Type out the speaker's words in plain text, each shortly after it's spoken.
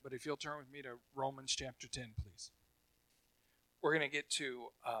But if you'll turn with me to Romans chapter 10, please. We're going to get to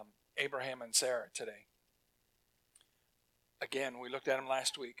Abraham and Sarah today. Again, we looked at them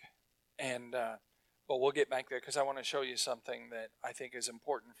last week, and but we'll get back there because I want to show you something that I think is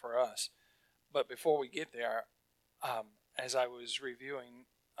important for us. But before we get there, as I was reviewing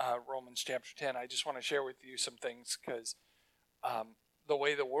Romans chapter 10, I just want to share with you some things because the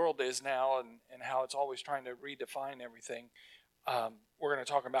way the world is now and how it's always trying to redefine everything, we're going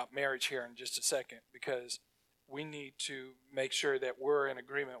to talk about marriage here in just a second because we need to make sure that we're in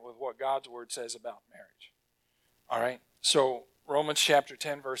agreement with what God's word says about marriage. All right? So Romans chapter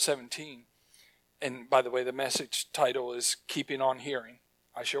 10, verse 17, and by the way, the message title is Keeping on Hearing.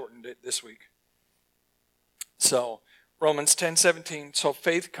 I shortened it this week. So Romans 10:17, so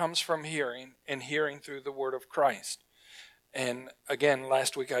faith comes from hearing, and hearing through the word of Christ. And again,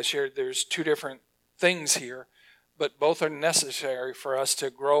 last week I shared there's two different things here, but both are necessary for us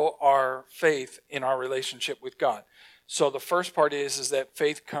to grow our faith in our relationship with God. So the first part is that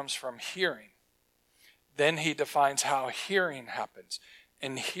faith comes from hearing. Then he defines how hearing happens.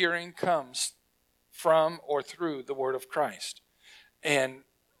 And hearing comes from or through the word of Christ. And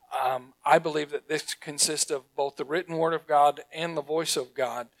I believe that this consists of both the written word of God and the voice of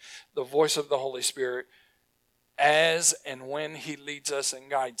God, the voice of the Holy Spirit, as and when he leads us and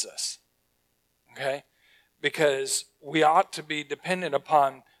guides us. Okay? Because we ought to be dependent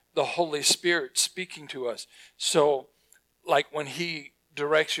upon the Holy Spirit speaking to us. So, like when he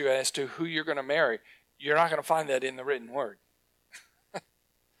directs you as to who you're going to marry, you're not going to find that in the written word.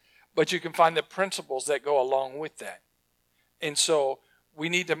 But you can find the principles that go along with that. And so we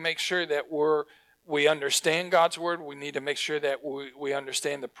need to make sure that we understand God's word. We need to make sure that we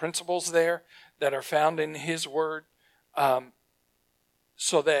understand the principles there that are found in his word,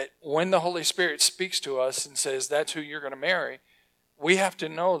 so that when the Holy Spirit speaks to us and says that's who you're going to marry, we have to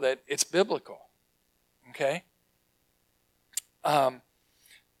know that it's biblical. Okay?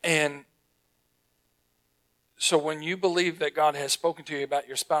 And so when you believe that God has spoken to you about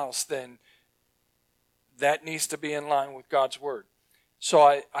your spouse, then that needs to be in line with God's word. So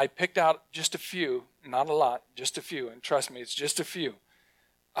I picked out just a few, not a lot, just a few, and trust me, it's just a few,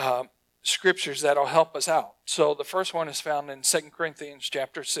 scriptures that'll help us out. So the first one is found in 2 Corinthians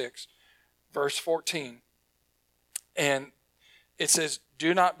chapter 6, verse 14. And it says,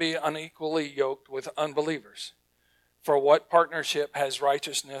 do not be unequally yoked with unbelievers. For what partnership has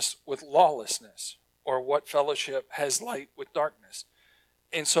righteousness with lawlessness? Or what fellowship has light with darkness?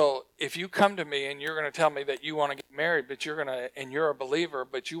 And so if you come to me and you're going to tell me that you want to get married, but you're a believer,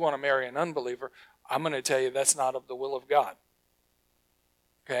 but you want to marry an unbeliever, I'm going to tell you that's not of the will of God.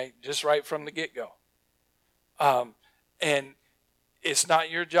 Okay, just right from the get-go. And it's not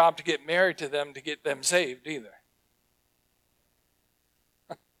your job to get married to them to get them saved either.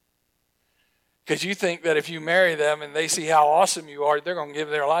 Because you think that if you marry them and they see how awesome you are, they're going to give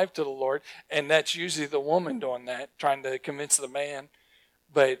their life to the Lord. And that's usually the woman doing that, trying to convince the man.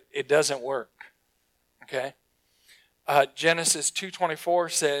 But it doesn't work. Okay? Genesis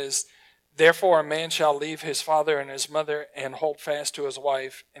 2:24 says, therefore a man shall leave his father and his mother and hold fast to his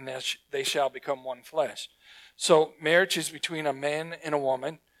wife, and they shall become one flesh. So marriage is between a man and a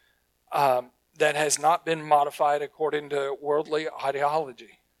woman that has not been modified according to worldly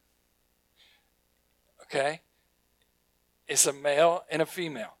ideology. Okay? It's a male and a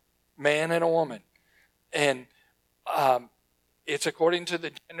female, man and a woman. And it's according to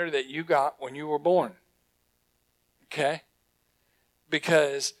the gender that you got when you were born. Okay?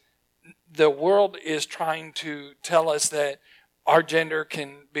 Because the world is trying to tell us that our gender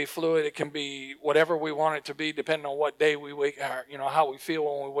can be fluid. It can be whatever we want it to be depending on what day we wake up, how we feel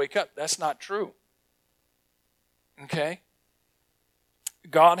when we wake up. That's not true. Okay?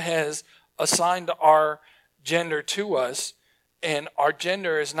 God has assigned our gender to us, and our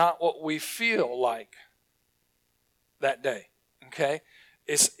gender is not what we feel like that day. Okay?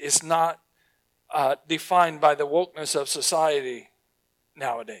 It's not defined by the wokeness of society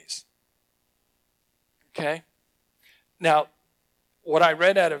nowadays. Okay? Now, what I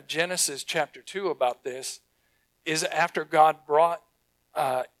read out of Genesis chapter 2 about this is after God brought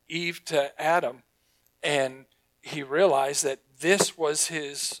Eve to Adam, and he realized that this was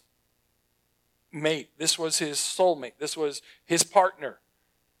his mate, this was his soulmate, this was his partner.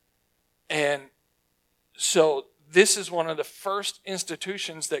 And so this is one of the first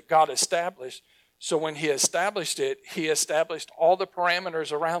institutions that God established. So when he established it, he established all the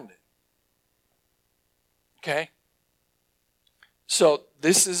parameters around it. Okay? So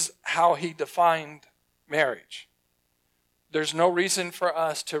this is how he defined marriage. There's no reason for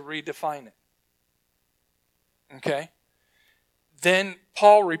us to redefine it. Okay? Then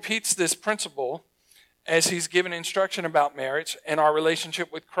Paul repeats this principle as he's given instruction about marriage and our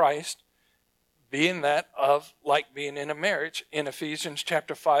relationship with Christ, being that of like being in a marriage in Ephesians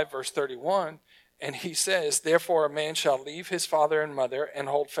chapter 5, verse 31. And he says, therefore a man shall leave his father and mother and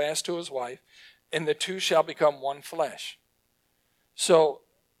hold fast to his wife, and the two shall become one flesh. So,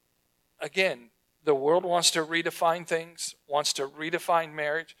 again, the world wants to redefine things, wants to redefine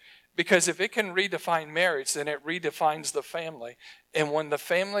marriage, because if it can redefine marriage, then it redefines the family. And when the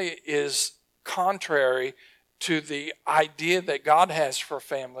family is contrary to the idea that God has for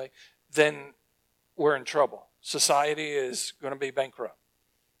family, then we're in trouble. Society is going to be bankrupt.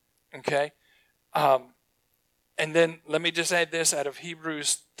 Okay? And then let me just add this out of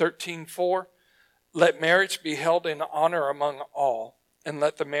Hebrews 13:4. Let marriage be held in honor among all, and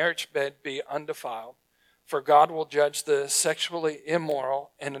let the marriage bed be undefiled, for God will judge the sexually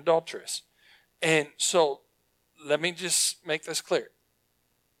immoral and adulterous. And so let me just make this clear.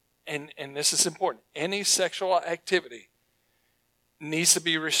 And this is important. Any sexual activity needs to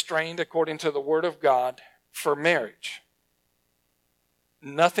be restrained according to the Word of God for marriage.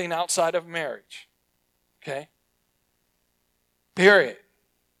 Nothing outside of marriage. Okay? Period.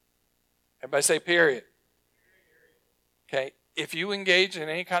 Everybody say period. Okay? If you engage in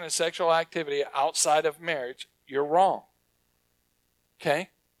any kind of sexual activity outside of marriage, you're wrong. Okay?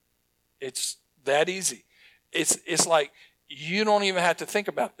 It's that easy. It's like you don't even have to think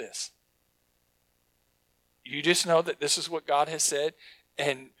about this. You just know that this is what God has said,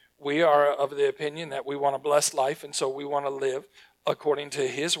 and we are of the opinion that we want a blessed life, and so we want to live according to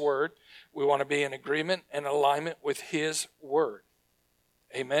His Word. We want to be in agreement and alignment with His Word.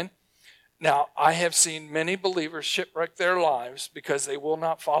 Amen? Now, I have seen many believers shipwreck their lives because they will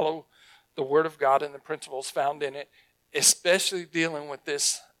not follow the Word of God and the principles found in it, especially dealing with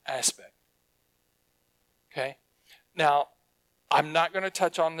this aspect. Okay? Now, I'm not going to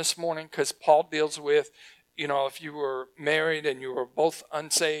touch on this morning because Paul deals with, if you were married and you were both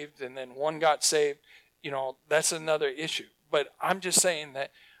unsaved and then one got saved, that's another issue. But I'm just saying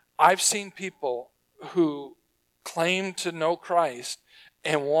that I've seen people who claim to know Christ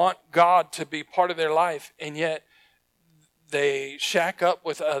and want God to be part of their life, and yet they shack up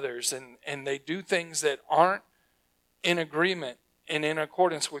with others and they do things that aren't in agreement and in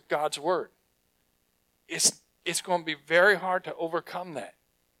accordance with God's Word. It's going to be very hard to overcome that.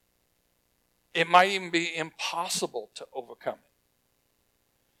 It might even be impossible to overcome it.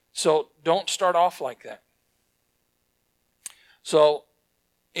 So don't start off like that. So,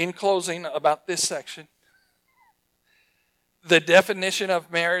 in closing about this section, the definition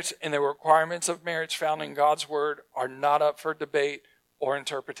of marriage and the requirements of marriage found in God's Word are not up for debate or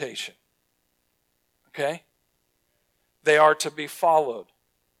interpretation. Okay? They are to be followed.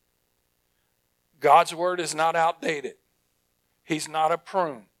 God's Word is not outdated. He's not a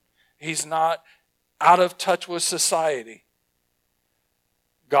prune. He's not out of touch with society.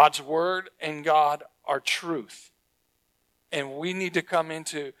 God's Word and God are truth. And we need to come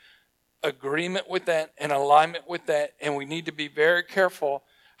into agreement with that and alignment with that. And we need to be very careful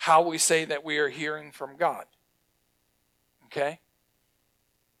how we say that we are hearing from God. Okay?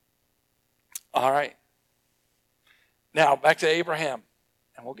 All right. Now, back to Abraham.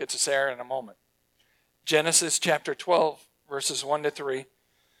 And we'll get to Sarah in a moment. Genesis chapter 12, verses 1 to 3.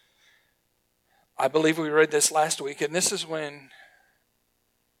 I believe we read this last week, and this is when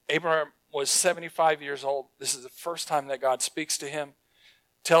Abraham was 75 years old. This is the first time that God speaks to him,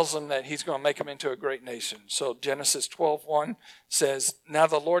 tells him that He's going to make him into a great nation. So Genesis 12:1 says, Now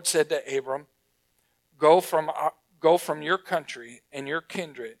the Lord said to Abram, Go from your country and your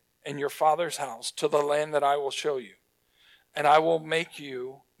kindred and your father's house to the land that I will show you, and I will make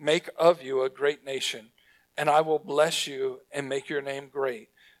of you a great nation, and I will bless you and make your name great,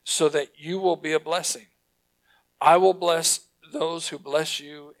 so that you will be a blessing. I will bless those who bless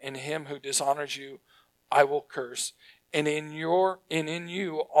you, and him who dishonors you I will curse. And in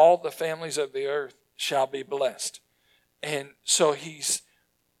you all the families of the earth shall be blessed. And so he's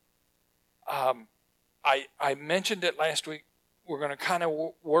I mentioned it last week. We're going to kind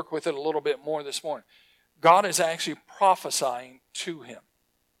of work with it a little bit more this morning. God is actually prophesying to him.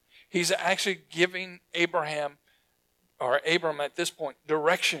 He's actually giving Abram at this point,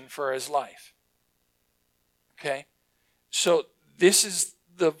 direction for his life. Okay? So this is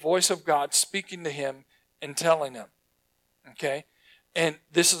the voice of God speaking to him and telling him. Okay? And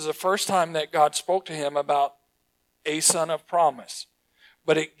this is the first time that God spoke to him about a son of promise.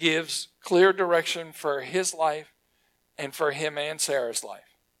 But it gives clear direction for his life and for him and Sarah's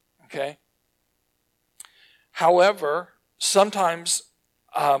life. Okay? However, sometimes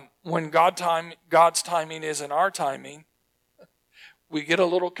when God's timing isn't our timing, we get a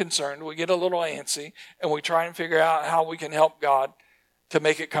little concerned, we get a little antsy, and we try and figure out how we can help God to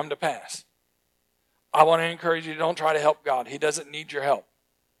make it come to pass. I want to encourage you, don't try to help God. He doesn't need your help.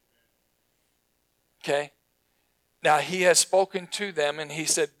 Okay? Now, he has spoken to them, and he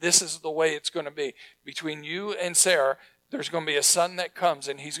said, this is the way it's going to be. Between you and Sarah, there's going to be a son that comes,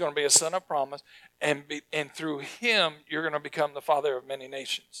 and he's going to be a son of promise, and through him, you're going to become the father of many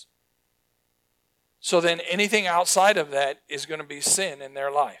nations. So then anything outside of that is going to be sin in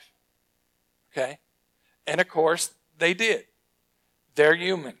their life. Okay? And of course, they did. They're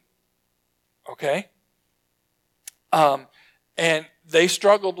human. Okay? And they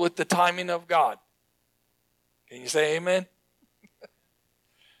struggled with the timing of God. Can you say amen?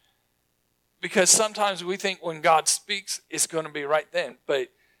 Because sometimes we think when God speaks, it's going to be right then. But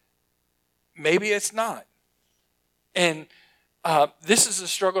maybe it's not. And this is a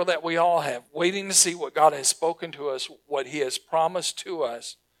struggle that we all have, waiting to see what God has spoken to us, what he has promised to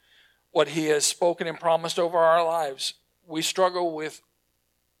us, what he has spoken and promised over our lives. We struggle with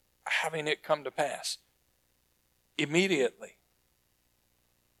having it come to pass immediately.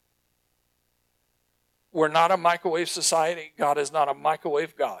 We're not a microwave society. God is not a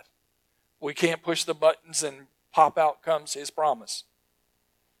microwave God. We can't push the buttons and pop out comes his promise.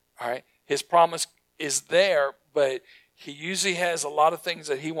 All right? His promise is there, but he usually has a lot of things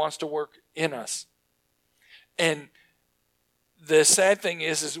that he wants to work in us. And the sad thing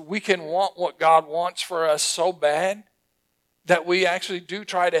is we can want what God wants for us so bad that we actually do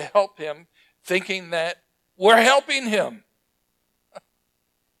try to help him, thinking that we're helping him.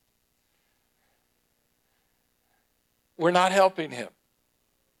 We're not helping him.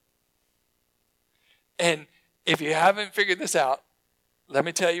 And if you haven't figured this out, let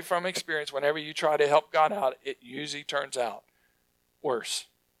me tell you from experience, whenever you try to help God out, it usually turns out worse.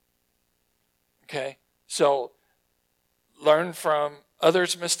 Okay? So learn from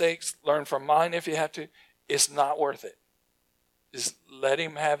others' mistakes. Learn from mine if you have to. It's not worth it. Just let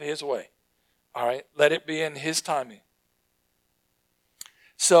him have his way. All right? Let it be in his timing.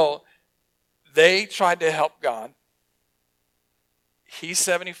 So they tried to help God. He's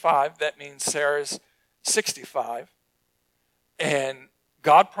 75. That means Sarah's 65. And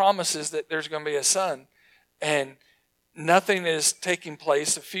God promises that there's going to be a son. And nothing is taking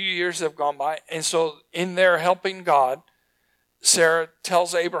place. A few years have gone by. And so in their helping God, Sarah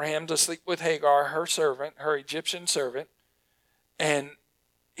tells Abraham to sleep with Hagar, her servant, her Egyptian servant. And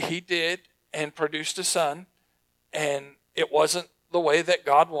he did and produced a son. And it wasn't the way that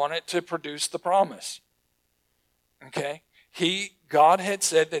God wanted to produce the promise. Okay? God had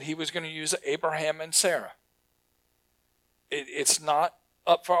said that he was going to use Abraham and Sarah. It's not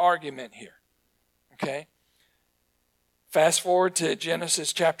up for argument here. Okay? Fast forward to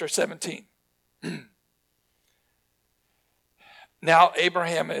Genesis chapter 17. Now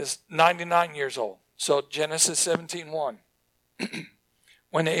Abraham is 99 years old. So Genesis 17:1.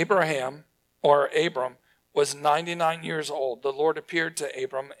 When Abram was 99 years old, the Lord appeared to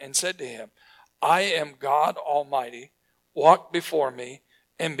Abram and said to him, I am God Almighty. Walk before me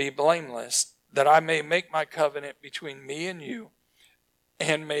and be blameless, that I may make my covenant between me and you,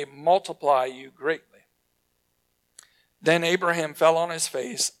 and may multiply you greatly. Then Abraham fell on his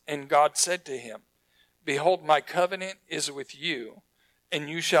face, and God said to him, Behold, my covenant is with you, and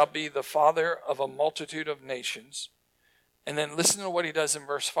you shall be the father of a multitude of nations. And then listen to what he does in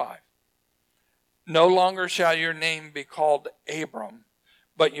verse 5. No longer shall your name be called Abram,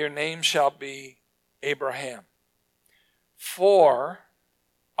 but your name shall be Abraham. For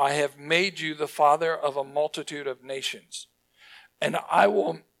I have made you the father of a multitude of nations, and I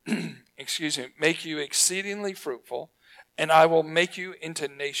will make you exceedingly fruitful, and I will make you into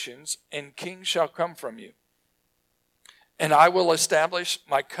nations, and kings shall come from you. And I will establish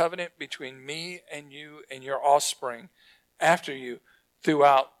my covenant between me and you and your offspring after you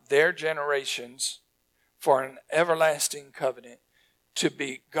throughout their generations for an everlasting covenant, to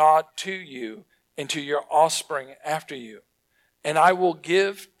be God to you and to your offspring after you. And I will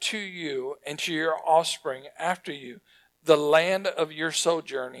give to you and to your offspring after you the land of your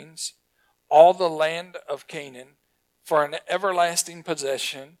sojournings, all the land of Canaan, for an everlasting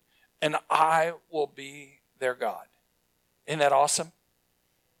possession, and I will be their God. Isn't that awesome?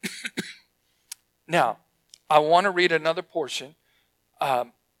 Now, I want to read another portion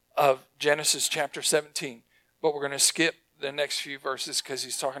of Genesis chapter 17, but we're going to skip the next few verses because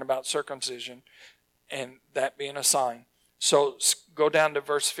he's talking about circumcision and that being a sign. So go down to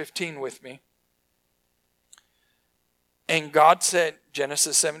verse 15 with me. And God said,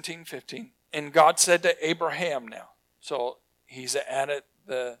 Genesis 17:15, and God said to Abraham now. So he's added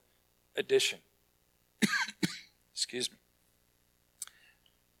the addition. Excuse me.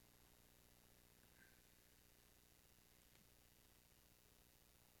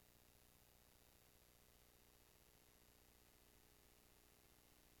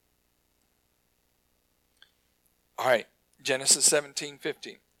 All right, Genesis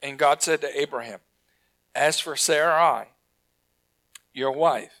 17:15. And God said to Abraham, as for Sarai, your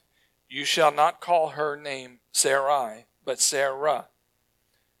wife, you shall not call her name Sarai, but Sarah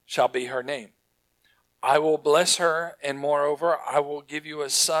shall be her name. I will bless her, and moreover, I will give you a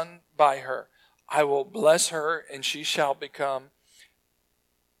son by her. I will bless her, and she shall become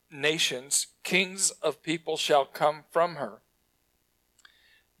nations. Kings of people shall come from her.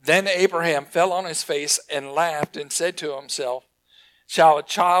 Then Abraham fell on his face and laughed and said to himself, shall a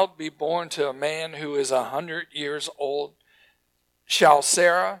child be born to a man who is 100 years old? Shall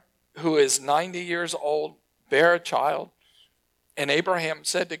Sarah, who is 90 years old, bear a child? And Abraham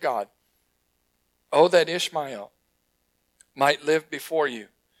said to God, oh, that Ishmael might live before you.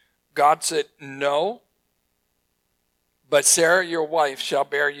 God said, no, but Sarah your wife shall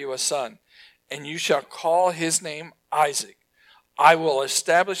bear you a son, and you shall call his name Isaac. I will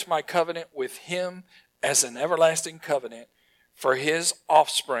establish my covenant with him as an everlasting covenant for his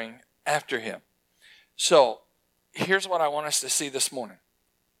offspring after him. So, here's what I want us to see this morning.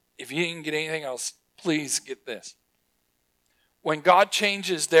 If you didn't get anything else, please get this. When God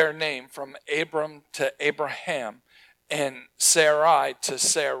changes their name from Abram to Abraham and Sarai to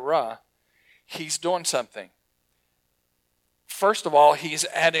Sarah, he's doing something. First of all, he's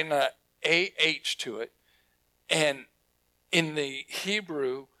adding a AH to it. And in the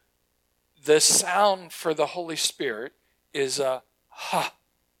Hebrew, the sound for the Holy Spirit is a ha.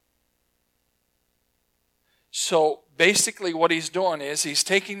 So basically what he's doing is he's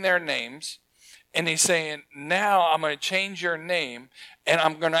taking their names and he's saying, now I'm going to change your name and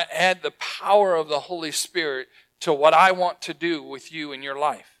I'm going to add the power of the Holy Spirit to what I want to do with you in your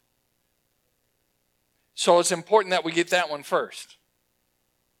life. So it's important that we get that one first.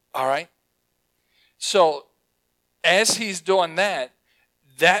 All right? So as he's doing that,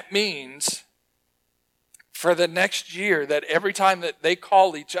 that means for the next year that every time that they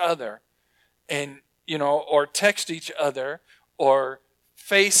call each other and, or text each other or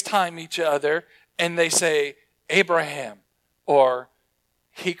FaceTime each other and they say Abraham or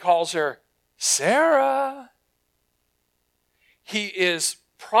he calls her Sarah, he is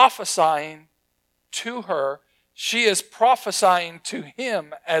prophesying to her. She is prophesying to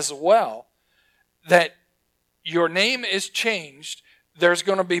him as well that your name is changed. There's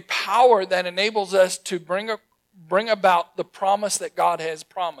going to be power that enables us to bring about the promise that God has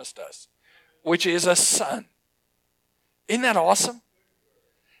promised us, which is a son. Isn't that awesome?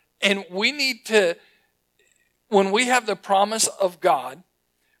 And we need to, when we have the promise of God,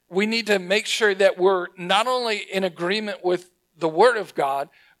 we need to make sure that we're not only in agreement with the Word of God,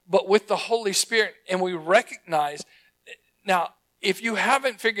 but with the Holy Spirit. And we recognize, now, if you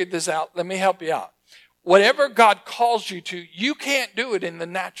haven't figured this out, let me help you out. Whatever God calls you to, you can't do it in the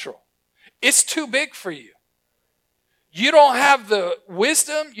natural. It's too big for you. You don't have the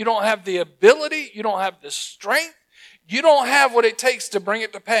wisdom, you don't have the ability, you don't have the strength, you don't have what it takes to bring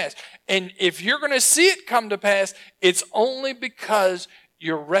it to pass. And if you're going to see it come to pass, it's only because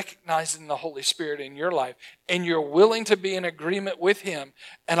you're recognizing the Holy Spirit in your life and you're willing to be in agreement with Him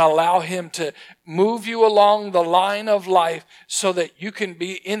and allow Him to move you along the line of life so that you can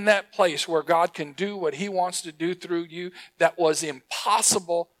be in that place where God can do what He wants to do through you that was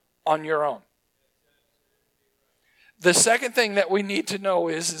impossible on your own. The second thing that we need to know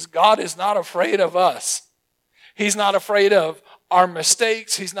is God is not afraid of us. He's not afraid of our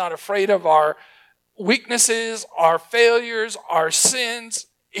mistakes. He's not afraid of our weaknesses, our failures, our sins.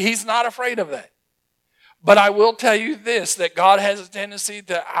 He's not afraid of that. But I will tell you this, that God has a tendency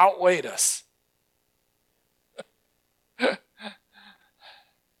to outweigh us.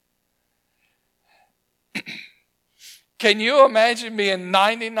 Can you imagine being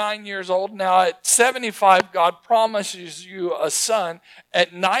 99 years old? Now at 75, God promises you a son.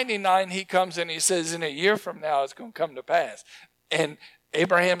 At 99, He comes and He says, in a year from now, it's going to come to pass. And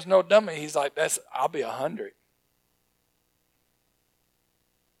Abraham's no dummy. He's like, I'll be 100.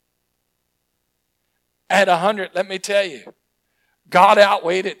 At 100, let me tell you, God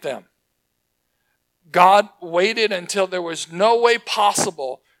outwaited them. God waited until there was no way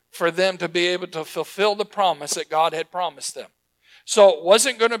possible for them to be able to fulfill the promise that God had promised them. So it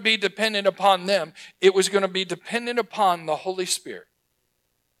wasn't going to be dependent upon them. It was going to be dependent upon the Holy Spirit.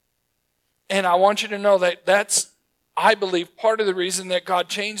 And I want you to know that that's, I believe, part of the reason that God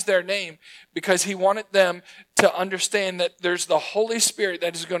changed their name, because He wanted them to understand that there's the Holy Spirit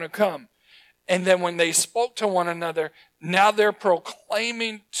that is going to come. And then when they spoke to one another, now they're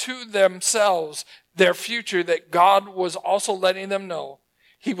proclaiming to themselves their future, that God was also letting them know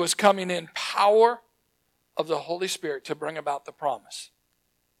He was coming in power of the Holy Spirit to bring about the promise.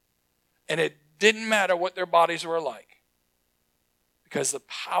 And it Didn't matter what their bodies were like, because the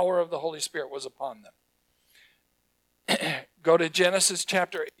power of the Holy Spirit was upon them. Go to Genesis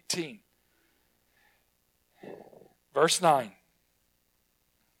chapter 18, verse 9.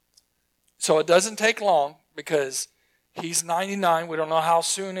 So it doesn't take long, because he's 99. We don't know how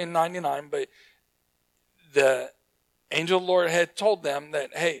soon in 99, but the angel of the Lord had told them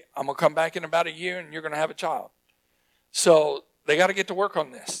that, hey, I'm going to come back in about a year and you're going to have a child. So they got to get to work on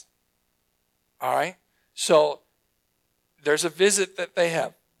this. All right? So there's a visit that they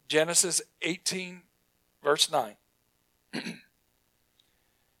have. Genesis 18, verse 9.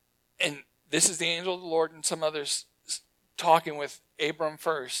 And this is the angel of the Lord and some others talking with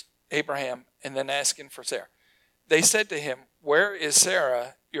Abraham, and then asking for Sarah. They said to him, "Where is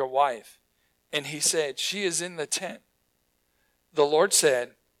Sarah, your wife?" And he said, "She is in the tent." The Lord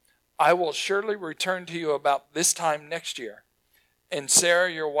said, "I will surely return to you about this time next year, and Sarah,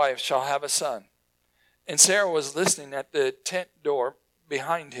 your wife, shall have a son." And Sarah was listening at the tent door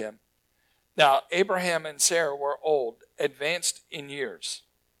behind him. Now, Abraham and Sarah were old, advanced in years.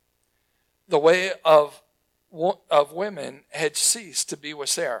 The way of women had ceased to be with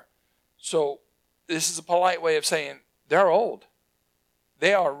Sarah. So this is a polite way of saying they're old.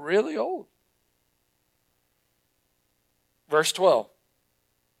 They are really old. Verse 12.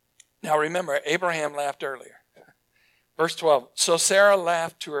 Now remember, Abraham laughed earlier. Verse 12. So Sarah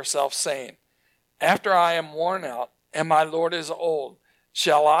laughed to herself, saying, "After I am worn out and my Lord is old,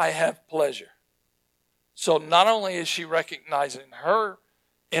 shall I have pleasure?" So not only is she recognizing her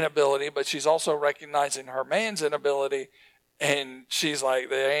inability, but she's also recognizing her man's inability. And she's like,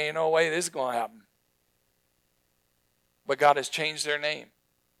 there ain't no way this is going to happen. But God has changed their name.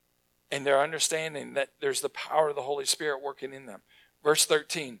 And they're understanding that there's the power of the Holy Spirit working in them. Verse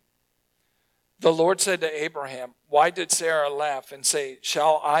 13. The Lord said to Abraham, "Why did Sarah laugh and say,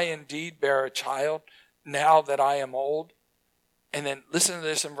 'Shall I indeed bear a child now that I am old?'" And then listen to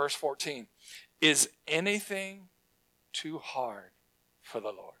this in verse 14. "Is anything too hard for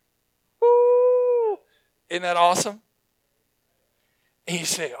the Lord?" Woo! Isn't that awesome? And you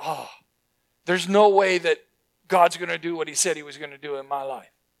say, "Oh, there's no way that God's going to do what he said he was going to do in my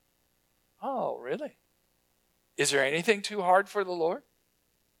life." Oh, really? Is there anything too hard for the Lord?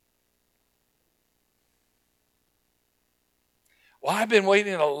 Well, I've been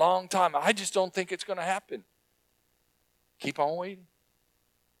waiting a long time. I just don't think it's going to happen. Keep on waiting.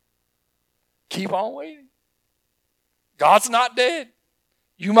 Keep on waiting. God's not dead.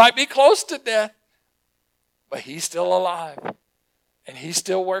 You might be close to death, but he's still alive. And he's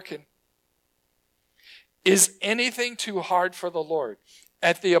still working. Is anything too hard for the Lord?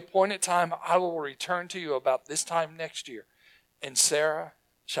 At the appointed time, I will return to you about this time next year, and Sarah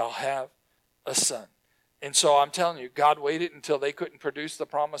shall have a son. And so I'm telling you, God waited until they couldn't produce the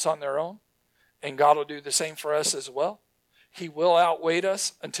promise on their own, and God will do the same for us as well. He will outwait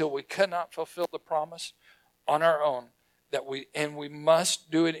us until we cannot fulfill the promise on our own, and we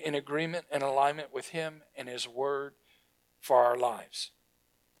must do it in agreement and alignment with him and his word for our lives.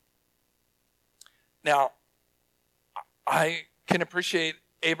 Now, I can appreciate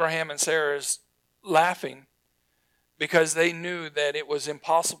Abraham and Sarah's laughing because they knew that it was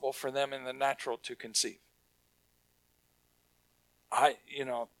impossible for them in the natural to conceive.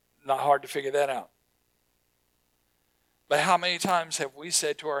 Not hard to figure that out. But how many times have we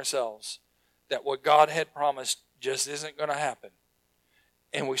said to ourselves that what God had promised just isn't going to happen?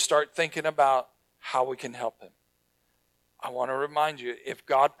 And we start thinking about how we can help him. I want to remind you, if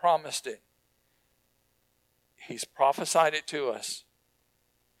God promised it, he's prophesied it to us,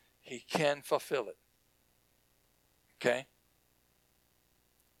 he can fulfill it. Okay?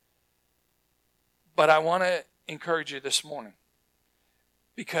 But I want to encourage you this morning,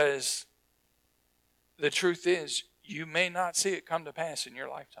 because the truth is, you may not see it come to pass in your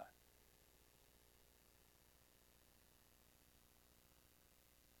lifetime.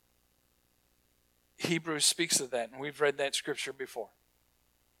 Hebrews speaks of that, and we've read that scripture before,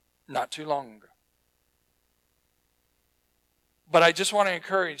 not too long ago. But I just want to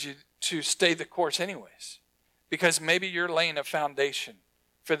encourage you to stay the course anyways, because maybe you're laying a foundation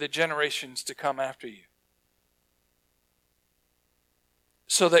for the generations to come after you,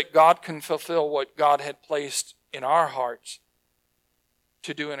 so that God can fulfill what God had placed in our hearts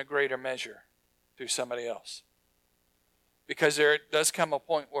to do in a greater measure through somebody else. Because there does come a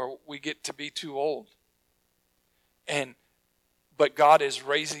point where we get to be too old. But God is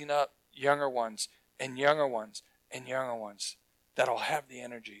raising up younger ones and younger ones and younger ones that'll have the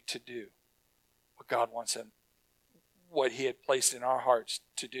energy to do what God wants them, what he had placed in our hearts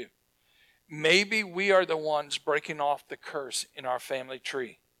to do. Maybe we are the ones breaking off the curse in our family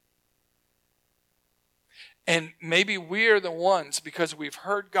tree. And maybe we're the ones, because we've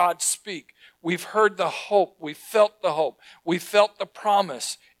heard God speak. We've heard the hope. We felt the hope. We felt the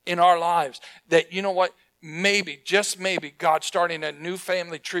promise in our lives that, you know what? Maybe, just maybe, God's starting a new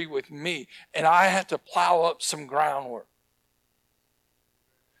family tree with me, and I have to plow up some groundwork.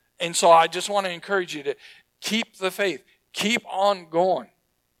 And so I just want to encourage you to keep the faith. Keep on going.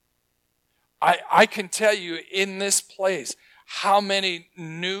 I can tell you in this place how many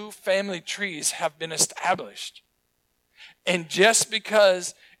new family trees have been established. And just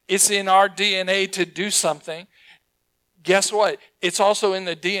because it's in our DNA to do something, guess what? It's also in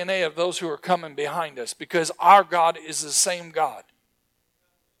the DNA of those who are coming behind us, because our God is the same God.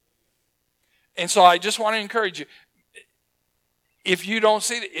 And so I just want to encourage you, if you don't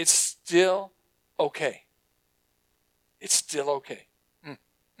see it, it's still okay. It's still okay.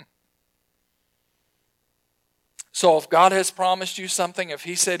 So if God has promised you something, if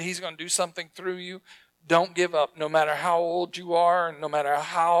He said He's going to do something through you, don't give up, no matter how old you are, and no matter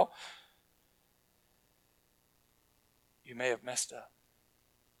how you may have messed up.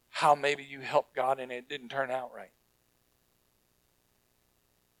 How maybe you helped God and it didn't turn out right.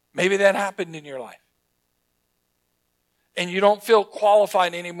 Maybe that happened in your life. And you don't feel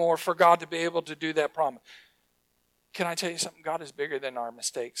qualified anymore for God to be able to do that promise. Can I tell you something? God is bigger than our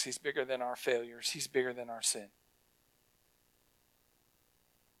mistakes. He's bigger than our failures. He's bigger than our sin.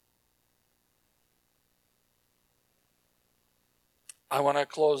 I want to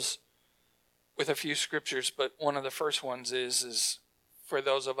close with a few scriptures, but one of the first ones is for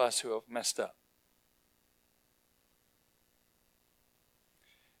those of us who have messed up.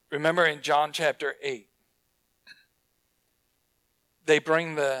 Remember in John chapter 8, they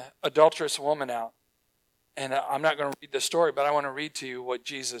bring the adulterous woman out. And I'm not going to read the story, but I want to read to you what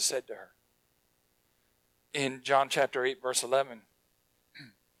Jesus said to her. In John chapter 8, verse 11,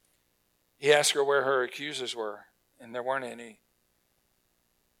 He asked her where her accusers were, and there weren't any.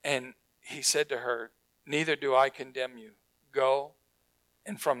 And He said to her, "Neither do I condemn you. Go,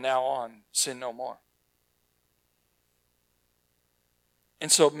 and from now on, sin no more."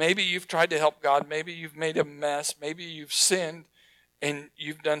 And so maybe you've tried to help God. Maybe you've made a mess. Maybe you've sinned and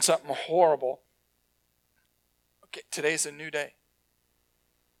you've done something horrible. Okay, today's a new day.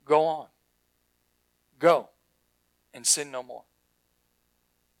 Go on. Go and sin no more.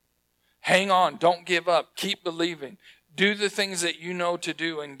 Hang on. Don't give up. Keep believing. Do the things that you know to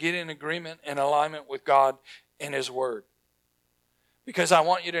do and get in agreement and alignment with God and His Word. Because I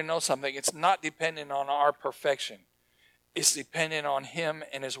want you to know something. It's not dependent on our perfection. It's dependent on Him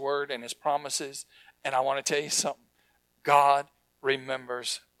and His Word and His promises. And I want to tell you something. God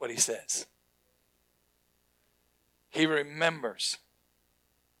remembers what He says. He remembers.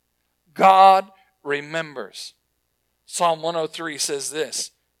 God remembers. Psalm 103 says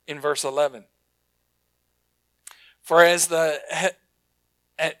this in verse 11. For as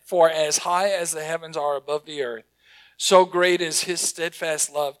high as the heavens are above the earth, so great is His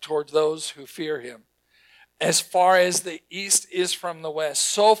steadfast love towards those who fear Him. As far as the east is from the west,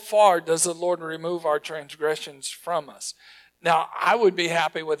 so far does the Lord remove our transgressions from us. Now, I would be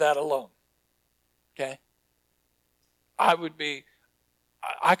happy with that alone. Okay? I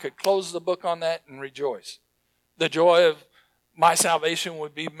could close the book on that and rejoice. The joy of my salvation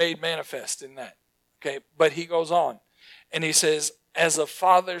would be made manifest in that. Okay? But he goes on and he says, as a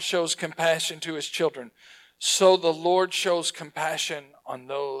father shows compassion to his children, so the Lord shows compassion on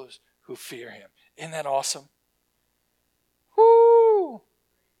those who fear Him. Isn't that awesome? Woo!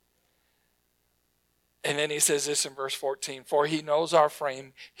 And then he says this in verse 14, for He knows our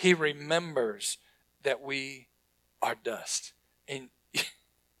frame. He remembers that we are dust. And,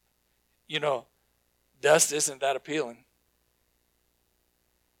 you know, dust isn't that appealing.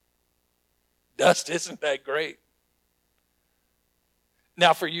 Dust isn't that great.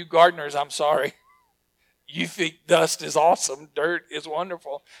 Now, for you gardeners, I'm sorry. You think dust is awesome. Dirt is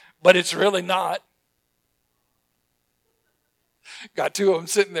wonderful. But it's really not. Got two of them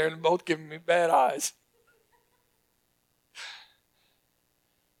sitting there and both giving me bad eyes.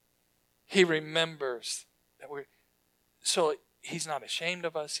 He remembers that so He's not ashamed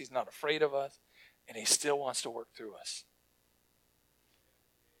of us. He's not afraid of us. And He still wants to work through us.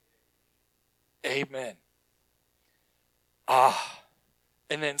 Amen. And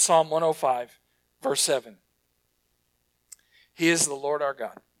then Psalm 105, verse 7. He is the Lord our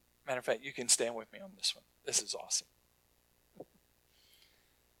God. Matter of fact, you can stand with me on this one. This is awesome.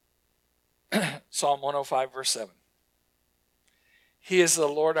 Psalm 105, verse 7. He is the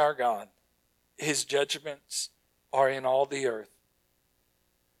Lord our God. His judgments are in all the earth.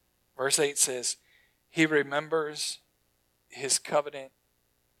 Verse 8 says, He remembers His covenant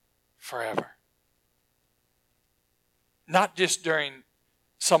forever. Not just during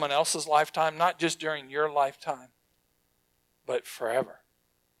someone else's lifetime, not just during your lifetime, but forever.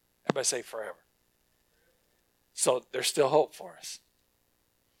 Everybody say forever. So there's still hope for us.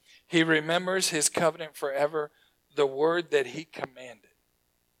 He remembers his covenant forever, the word that he commanded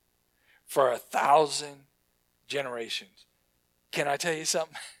for 1,000 generations. Can I tell you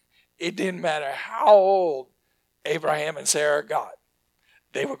something? It didn't matter how old Abraham and Sarah got.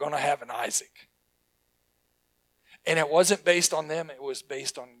 They were going to have an Isaac. And it wasn't based on them, it was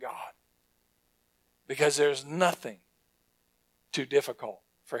based on God. Because there's nothing too difficult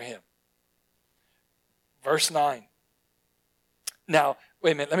for him. Verse 9. Now,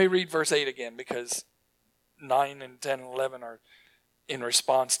 wait a minute, let me read verse 8 again, because 9 and 10 and 11 are in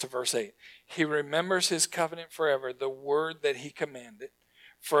response to verse 8. He remembers his covenant forever, the word that he commanded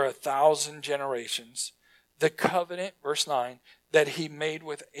for 1,000 generations, the covenant, verse 9, that he made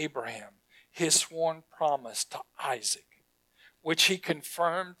with Abraham, his sworn promise to Isaac, which he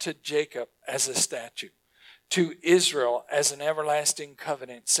confirmed to Jacob as a statute, to Israel as an everlasting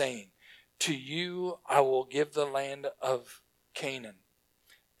covenant, saying, to you I will give the land of Canaan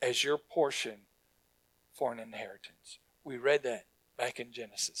as your portion for an inheritance. We read that back in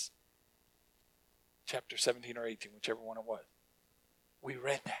Genesis, chapter 17 or 18, whichever one it was. We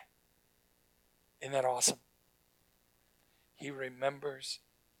read that. Isn't that awesome? He remembers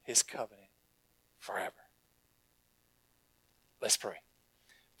his covenant forever. Let's pray.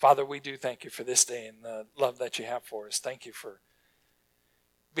 Father, we do thank you for this day and the love that you have for us. Thank you for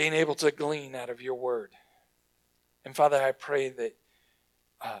being able to glean out of your word. And Father, I pray that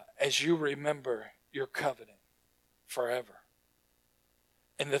as you remember your covenant forever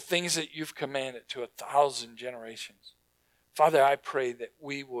and the things that you've commanded to 1,000 generations, Father, I pray that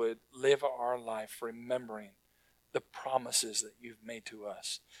we would live our life remembering the promises that you've made to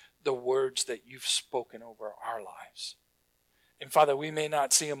us, the words that you've spoken over our lives. And Father, we may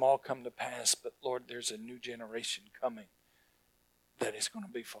not see them all come to pass, but Lord, there's a new generation coming that is going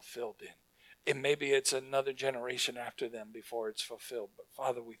to be fulfilled in. And maybe it's another generation after them before it's fulfilled. But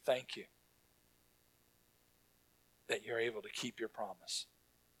Father, we thank you that you're able to keep your promise.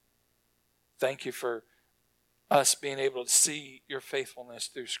 Thank you for us being able to see your faithfulness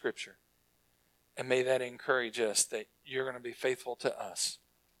through Scripture. And may that encourage us that you're going to be faithful to us.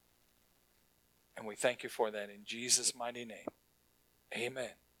 And we thank you for that in Jesus' mighty name.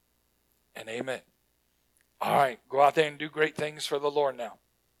 Amen and amen. All right, go out there and do great things for the Lord now.